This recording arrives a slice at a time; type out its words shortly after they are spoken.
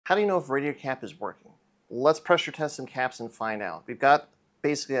How do you know if radiator cap is working? Let's pressure test some caps and find out. We've got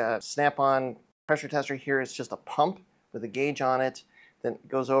basically a snap-on pressure tester here. It's just a pump with a gauge on it that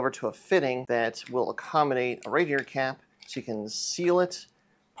goes over to a fitting that will accommodate a radiator cap, so you can seal it,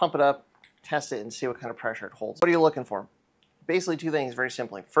 pump it up, test it, and see what kind of pressure it holds. What are you looking for? Basically two things very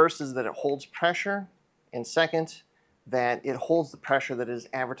simply. First is that it holds pressure, and second, that it holds the pressure that it is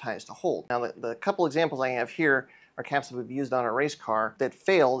advertised to hold. Now the couple examples I have here are caps that we've used on a race car that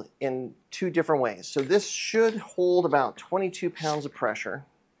failed in two different ways. So this should hold about 22 pounds of pressure.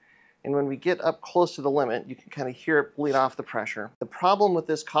 And when we get up close to the limit, you can kind of hear it bleed off the pressure. The problem with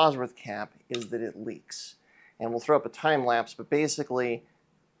this Cosworth cap is that it leaks. And we'll throw up a time lapse, but basically,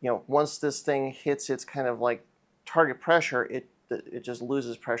 once this thing hits its kind of like target pressure, it just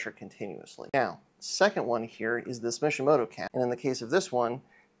loses pressure continuously. Now, second one here is this Mishimoto cap. And in the case of this one,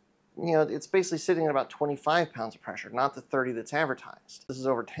 it's basically sitting at about 25 pounds of pressure, not the 30 that's advertised. This is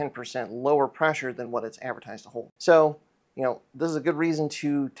over 10% lower pressure than what it's advertised to hold. So, this is a good reason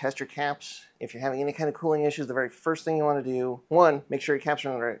to test your caps. If you're having any kind of cooling issues, the very first thing you want to do, one, make sure your caps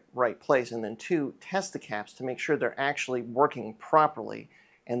are in the right place, and then two, test the caps to make sure they're actually working properly,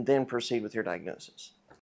 and then proceed with your diagnosis.